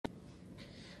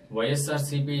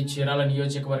వైఎస్ఆర్సీపీ చీరాల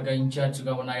నియోజకవర్గ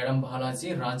ఇన్ఛార్జిగా ఉన్న ఎడం బాలాజీ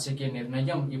రాజకీయ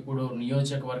నిర్ణయం ఇప్పుడు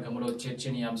నియోజకవర్గంలో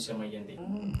చర్చనీయాంశమయ్యింది.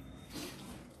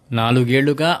 4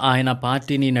 ఏళ్లుగా ఆయన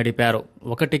పార్టీని నడిపారు.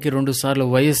 1-2 సార్లు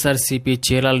వైఎస్ఆర్సీపీ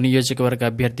చీరాల నియోజకవర్గ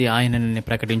అభ్యర్థి ఆయనని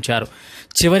ప్రకటించారు.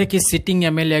 చివరికి సిట్టింగ్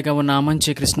ఎమ్మెల్యేగా ఉన్న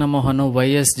అమంచి కృష్ణమోహన్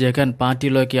వైఎస్ జగన్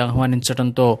పార్టీలోకి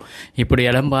ఆహ్వానించడంతో ఇప్పుడు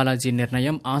ఎడం బాలాజీ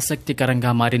నిర్ణయం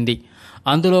ఆసక్తికరంగా మారింది.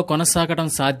 అందులో కొనసాగడం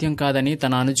సాధ్యం కాదని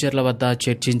తన అనుచరుల వద్ద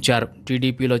చర్చించారు.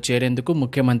 టీడీపీలో చేరేందుకు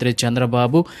ముఖ్యమంత్రి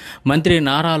చంద్రబాబు, మంత్రి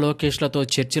నారా లోకేష్లతో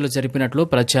చర్చలు జరిపినట్లు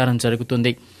ప్రచారం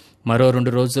జరుగుతుంది. మరో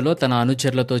 2 రోజుల్లో తన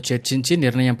అనుచరులతో చర్చించి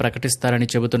నిర్ణయం ప్రకటిస్తారని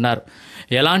చెబుతున్నారు.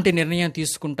 ఎలాంటి నిర్ణయం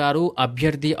తీసుకుంటారు,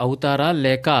 అభ్యర్థి అవుతారా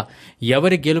లేక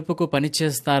ఎవరి గెలుపుకు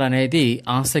పనిచేస్తారనేది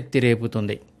ఆసక్తి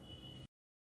రేపుతుంది.